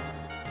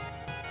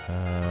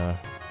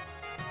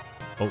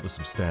 Oh, there's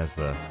some stairs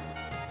there.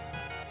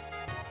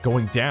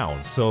 Going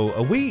down. So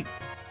are we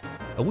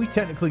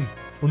technically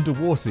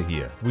underwater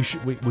here? We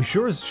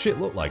sure as shit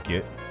look like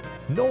it.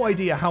 No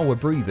idea how we're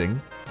breathing.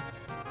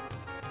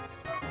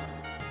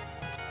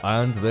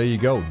 And there you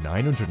go,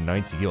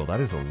 990 gil.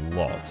 That is a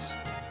lot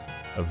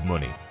of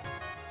money.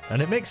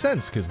 And it makes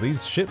sense, because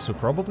these ships are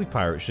probably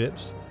pirate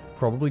ships.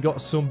 Probably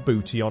got some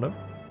booty on them.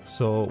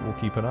 So we'll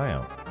keep an eye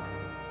out.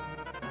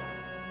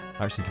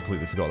 I actually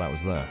completely forgot that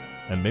was there.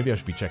 And maybe I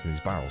should be checking these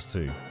barrels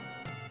too.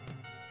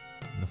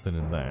 Nothing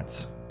in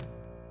that.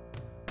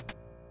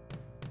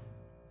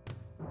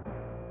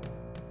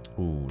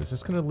 Ooh, is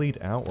this going to lead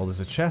out? Well,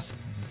 there's a chest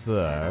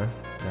there,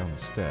 down the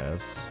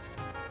stairs.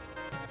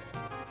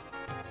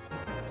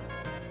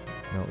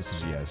 No, this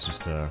is, yeah, it's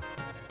just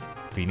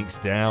Phoenix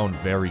down.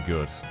 Very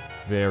good.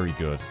 Very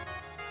good.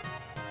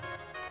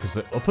 Because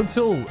up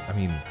until, I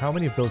mean, how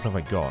many of those have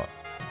I got?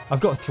 I've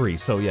got 3,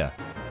 so yeah.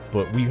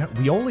 But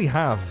we only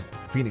have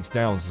Phoenix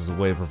Downs as a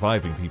way of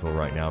reviving people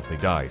right now if they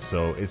die.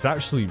 So it's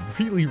actually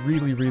really,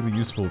 really, really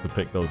useful to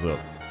pick those up.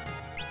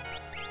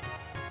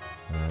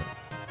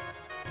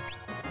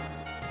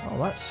 Oh,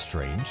 that's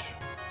strange.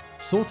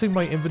 Sorting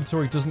my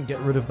inventory doesn't get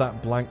rid of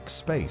that blank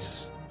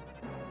space.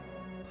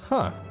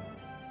 Huh.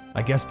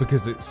 I guess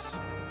because it's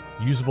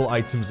usable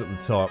items at the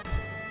top,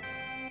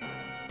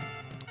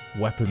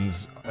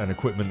 weapons and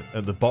equipment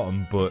at the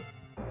bottom, but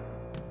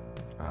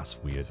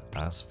that's weird.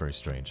 That's very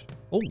strange.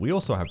 Oh, we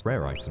also have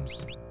rare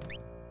items.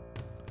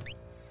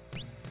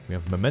 We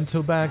have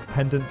memento bag,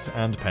 pendant,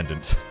 and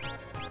pendant.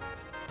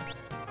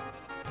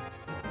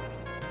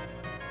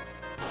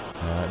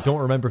 Don't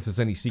remember if there's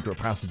any secret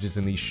passages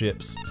in these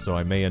ships, so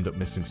I may end up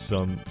missing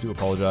some. Do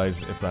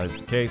apologize if that is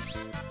the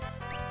case.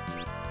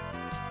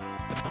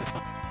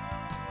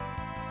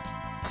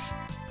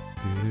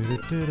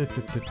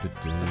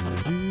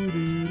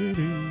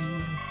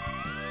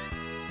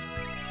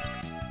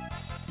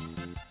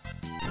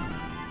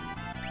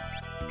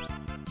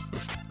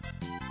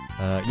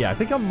 Yeah, I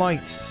think I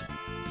might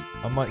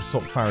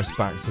swap Faris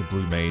back to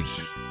Blue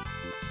Mage.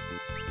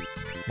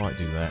 Might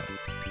do that.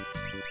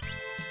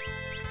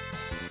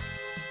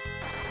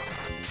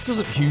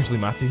 Doesn't hugely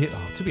matter here.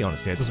 Oh, to be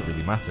honest, yeah, it doesn't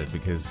really matter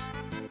because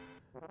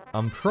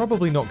I'm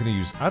probably not going to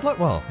use...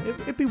 well,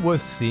 it'd be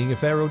worth seeing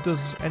if Aero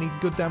does any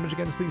good damage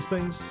against these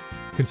things,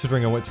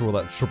 considering I went through all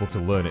that trouble to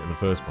learn it in the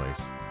first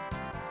place.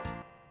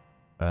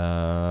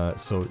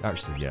 So,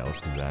 actually, yeah, let's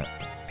do that.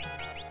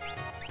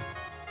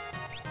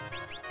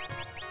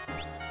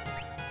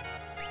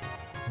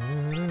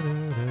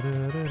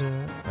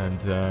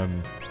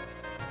 And,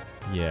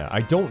 yeah, I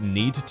don't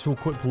need to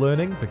equip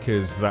learning,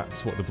 because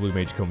that's what the Blue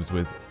Mage comes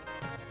with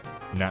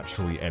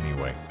naturally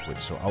anyway,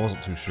 which I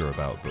wasn't too sure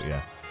about, but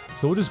yeah.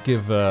 So we'll just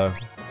give the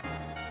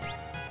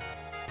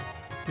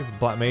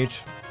Black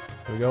Mage.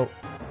 There we go.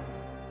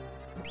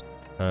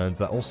 And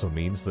that also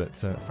means that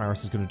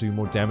Faris is going to do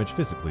more damage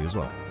physically as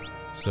well.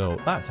 So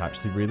that's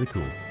actually really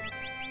cool.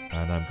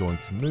 And I'm going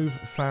to move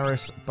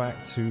Faris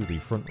back to the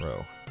front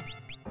row.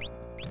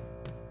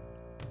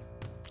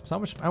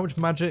 So how much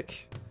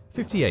magic?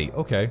 58,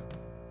 okay.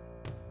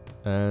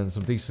 And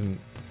some decent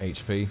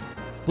HP.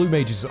 Blue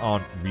Mages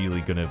aren't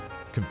really going to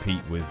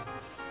compete with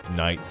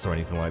knights or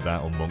anything like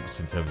that, or monks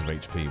in terms of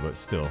HP, but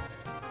still.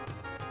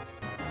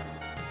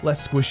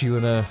 Less squishy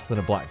than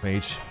a black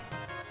mage.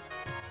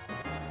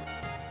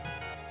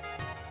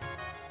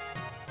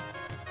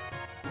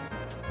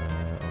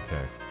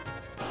 Okay.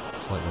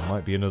 Looks like there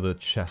might be another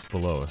chest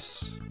below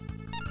us.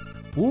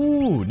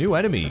 Ooh, new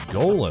enemy,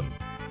 golem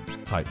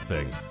type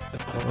thing. I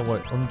don't know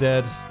what,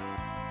 undead.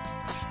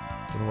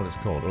 I don't know what it's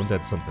called,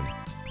 undead something.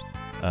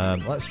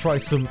 Let's try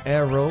some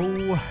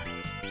arrow.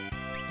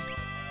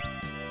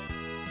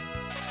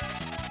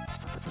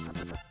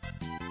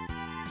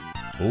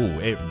 Oh,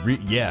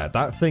 yeah,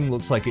 that thing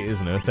looks like it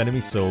is an earth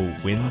enemy, so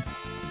wind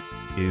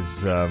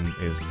is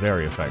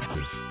very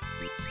effective.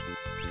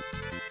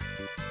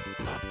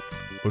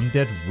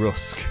 Undead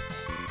Rusk.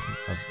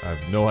 I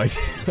have no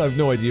idea. I have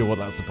no idea what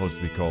that's supposed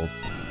to be called.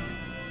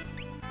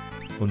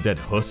 Undead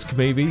Husk,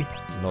 maybe?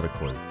 Not a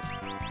clue.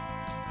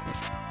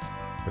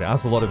 But it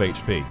has a lot of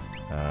HP,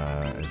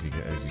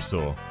 as you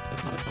saw.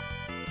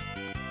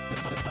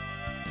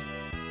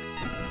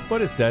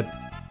 But it's dead.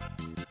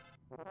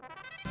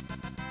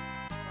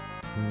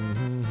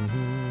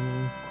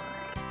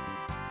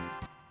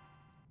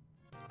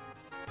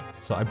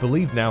 So I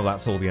believe now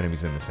that's all the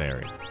enemies in this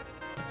area.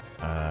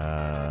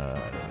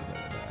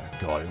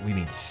 God, Oh, we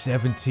need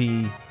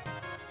 70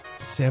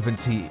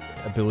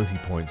 ability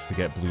points to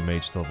get Blue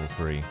Mage to level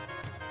 3.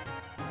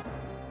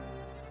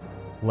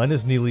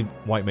 Lena's nearly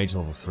White Mage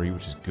level 3,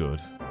 which is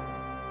good.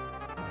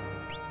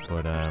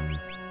 But,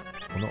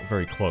 we're not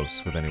very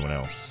close with anyone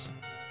else.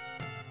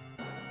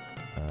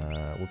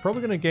 We're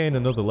probably going to gain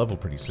another level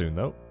pretty soon,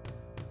 though.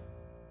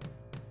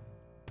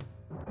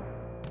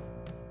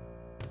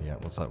 Yeah,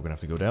 looks like we're going to have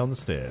to go down the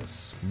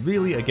stairs.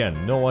 Really,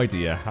 again, no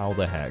idea how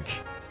the heck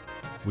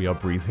we are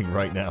breathing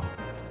right now.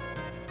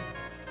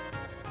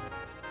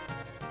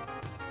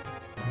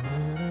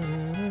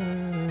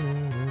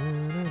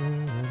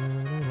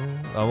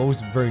 I'm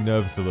always very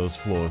nervous of those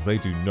floors. They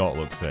do not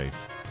look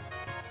safe.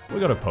 We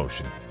got a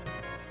potion.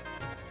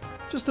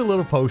 Just a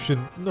little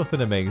potion. Nothing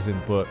amazing,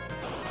 but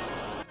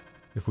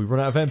if we run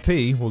out of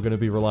MP, we're going to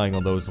be relying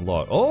on those a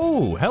lot.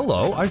 Oh,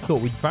 hello. I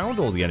thought we'd found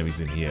all the enemies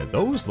in here.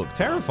 Those look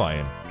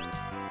terrifying.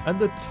 And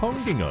they're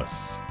tonguing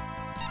us.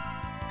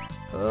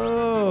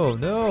 Oh,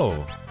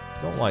 no.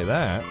 Don't like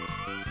that.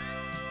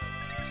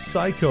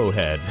 Psycho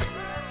Head.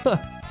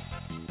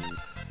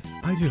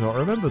 I do not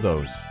remember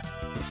those.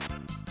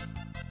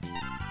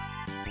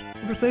 I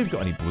wonder if they've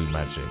got any blue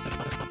magic.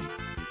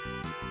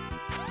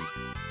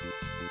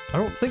 I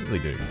don't think they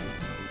do.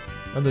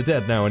 And they're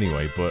dead now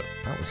anyway, but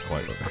that was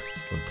quite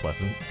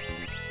unpleasant.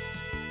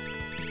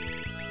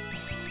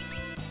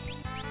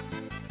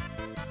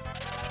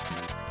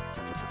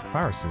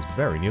 Faris is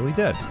very nearly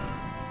dead.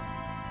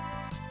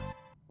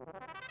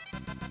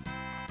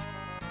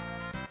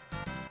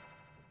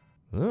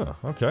 Oh,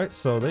 okay,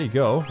 so there you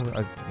go.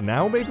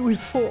 Now maybe we've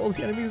fought all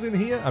the enemies in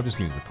here? I'm just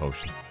gonna use the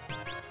potion.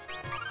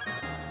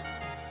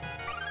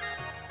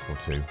 Or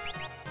two.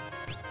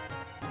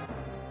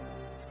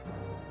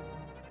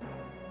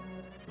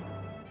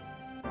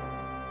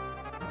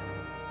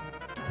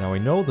 Now I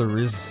know there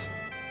is,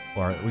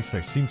 or at least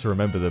I seem to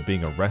remember there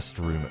being a rest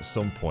room at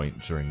some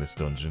point during this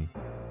dungeon.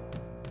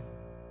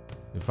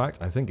 In fact,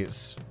 I think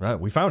it's... Right,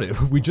 we found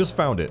it. We just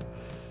found it.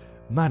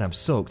 Man, I'm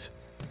soaked.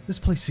 This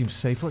place seems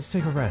safe. Let's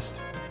take a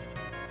rest.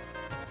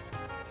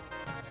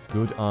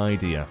 Good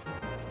idea.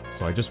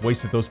 So I just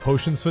wasted those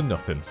potions for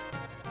nothing.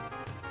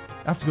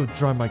 I have to go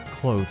dry my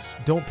clothes.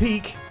 Don't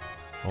peek!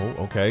 Oh,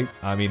 okay.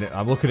 I mean,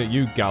 I'm looking at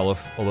you,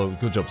 Galuf, although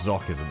good job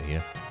Zoc isn't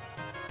here.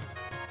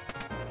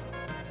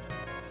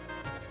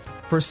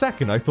 For a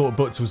second, I thought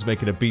Butts was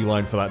making a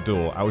beeline for that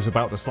door. I was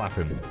about to slap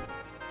him.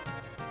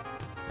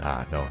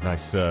 Ah, no.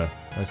 Nice,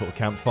 nice little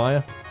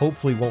campfire.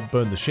 Hopefully won't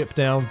burn the ship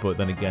down, but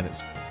then again,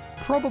 it's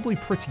probably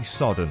pretty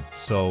sodden,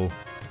 so...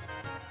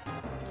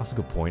 That's a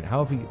good point.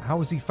 How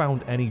has he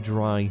found any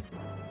dry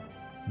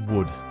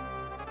wood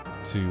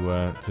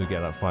to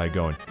get that fire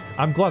going?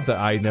 I'm glad that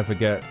I never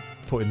get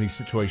put in these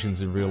situations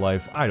in real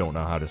life. I don't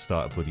know how to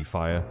start a bloody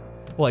fire.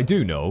 Well, I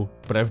do know,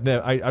 but I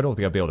don't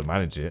think I'd be able to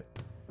manage it.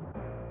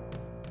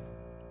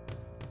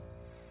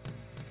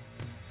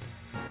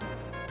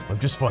 I'm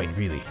just fine,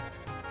 really.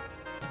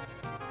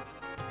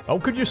 How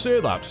could you say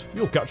that?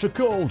 You'll catch a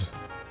cold.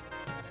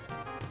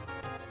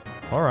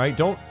 Alright,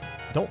 don't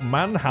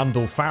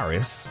manhandle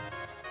Faris.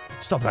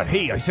 Stop that.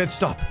 Hey, I said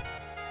stop.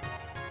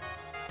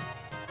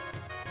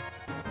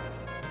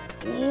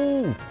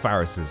 Ooh,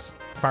 Faris is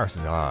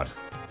hard.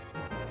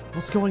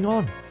 What's going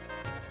on?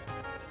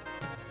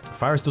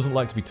 Faris doesn't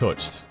like to be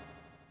touched.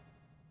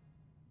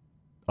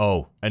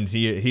 Oh, and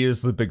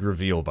here's the big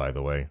reveal, by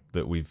the way,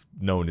 that we've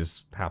known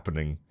is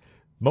happening.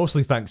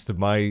 Mostly thanks to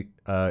my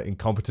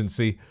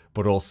incompetency,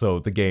 but also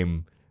the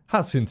game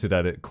has hinted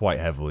at it quite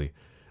heavily.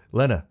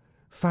 Lena,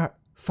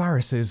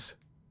 Faris is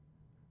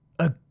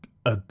a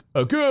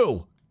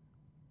girl.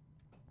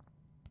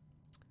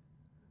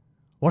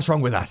 What's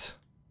wrong with that?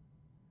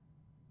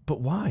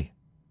 But why?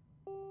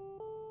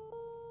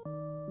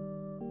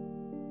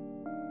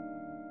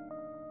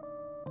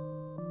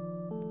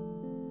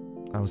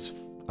 I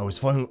was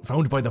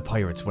found by the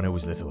pirates when I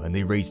was little, and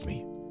they raised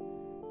me.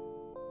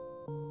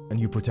 And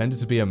you pretended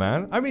to be a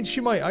man? I mean,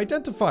 she might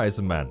identify as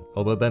a man.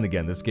 Although then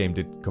again, this game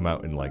did come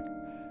out in like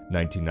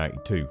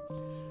 1992.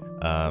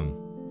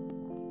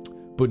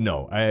 But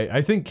no,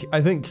 I think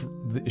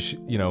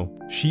you know,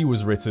 she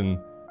was written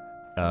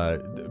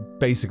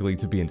basically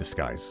to be in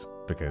disguise,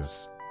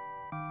 because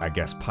I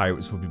guess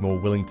pirates would be more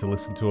willing to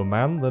listen to a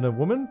man than a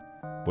woman,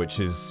 which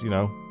is, you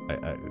know,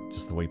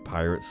 just the way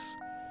pirates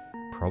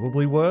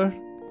probably were.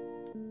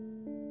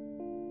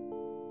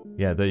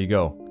 Yeah, there you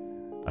go.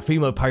 A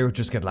female pirate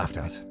just get laughed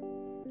at.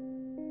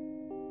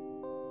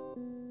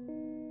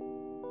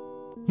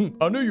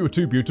 I knew you were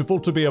too beautiful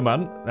to be a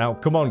man. Now,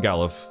 come on,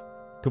 Galuf.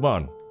 Come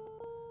on.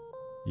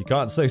 You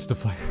can't say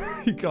stuff like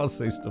you can't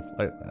say stuff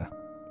like that.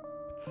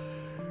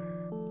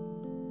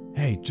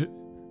 Hey,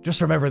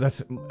 just remember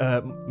that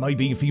my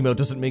being female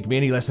doesn't make me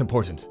any less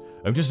important.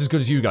 I'm just as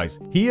good as you guys.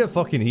 Here,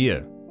 fucking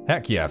here.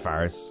 Heck yeah,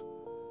 Faris.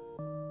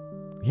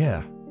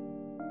 Yeah.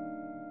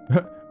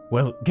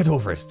 Well, get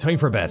over it. Time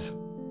for bed.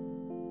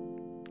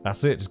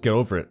 That's it. Just get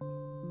over it.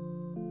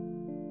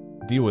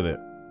 Deal with it.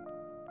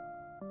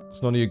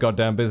 It's none of your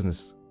goddamn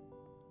business.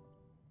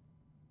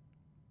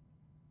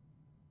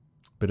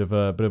 Bit of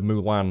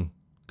Mulan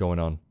going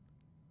on?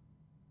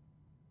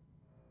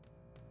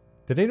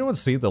 Did anyone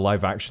see the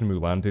live-action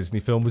Mulan Disney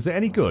film? Was it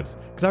any good?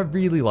 Because I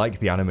really like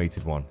the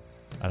animated one.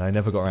 And I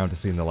never got around to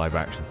seeing the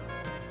live-action.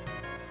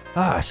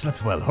 Ah, I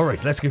slept well.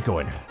 Alright, let's get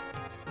going.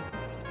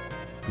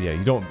 But yeah,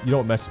 you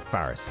don't mess with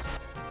Faris.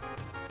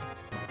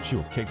 She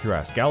will kick your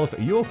ass. Galuf,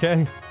 are you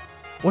okay?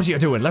 What are you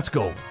doing? Let's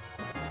go.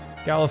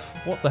 Galuf,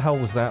 what the hell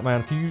was that,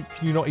 man? Can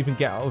you not even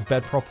get out of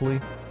bed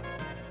properly?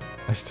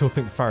 I still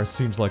think Faris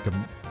seems like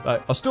a...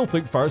 I still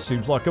think Faris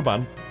seems like a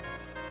man.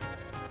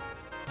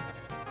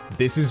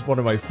 This is one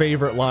of my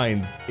favorite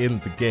lines in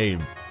the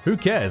game. Who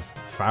cares?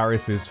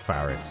 Faris is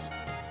Faris.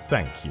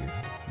 Thank you.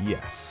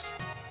 Yes.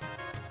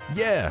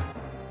 Yeah.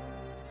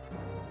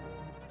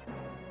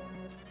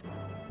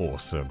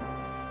 Awesome.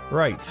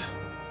 Right.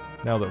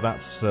 Now that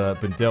that's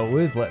been dealt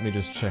with, let me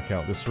just check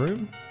out this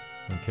room.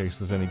 In case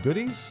there's any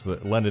goodies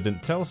that Leonard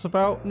didn't tell us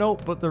about.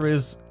 Nope, but there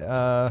is,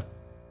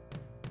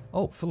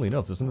 Oh, funnily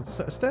enough, there's a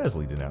set of stairs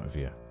leading out of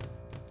here.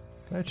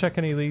 Can I check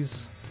any of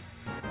these?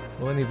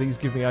 Will any of these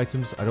give me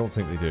items? I don't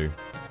think they do.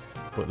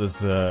 But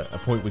there's a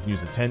point we can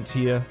use a tent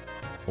here.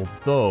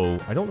 Although,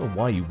 I don't know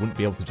why you wouldn't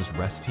be able to just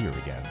rest here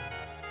again.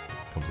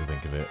 Come to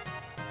think of it.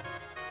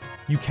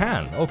 You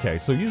can! Okay,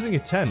 so using a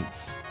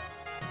tent...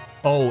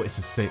 Oh,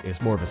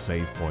 it's more of a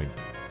save point.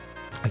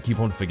 I keep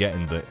on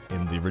forgetting that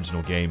in the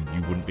original game,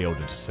 you wouldn't be able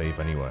to just save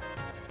anywhere.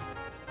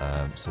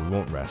 So we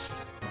won't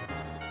rest.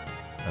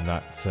 And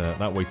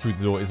that way through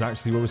the door is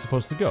actually where we're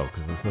supposed to go,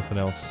 because there's nothing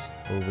else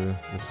over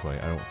this way,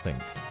 I don't think.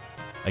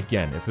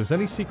 Again, if there's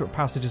any secret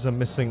passages I'm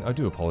missing, I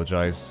do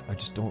apologize. I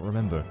just don't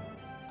remember.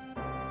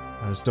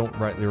 I just don't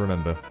rightly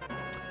remember.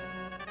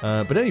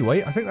 But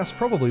anyway, I think that's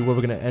probably where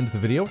we're going to end the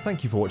video.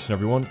 Thank you for watching,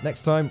 everyone.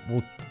 Next time,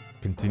 we'll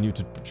continue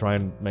to try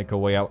and make our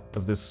way out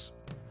of this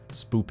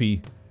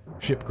spoopy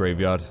ship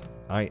graveyard.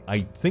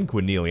 I think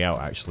we're nearly out,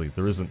 actually.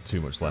 There isn't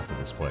too much left of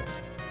this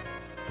place.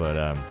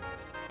 But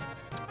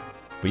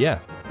yeah,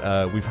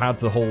 we've had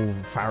the whole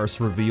Faris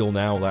reveal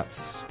now.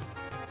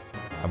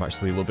 I'm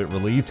actually a little bit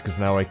relieved, because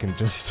now I can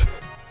just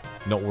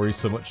not worry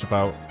so much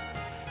about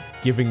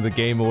giving the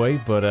game away.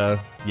 But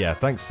yeah,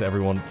 thanks to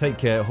everyone. Take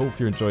care. Hope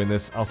you're enjoying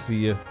this. I'll see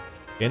you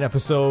in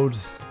episode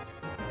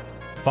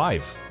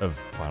 5 of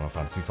Final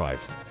Fantasy V.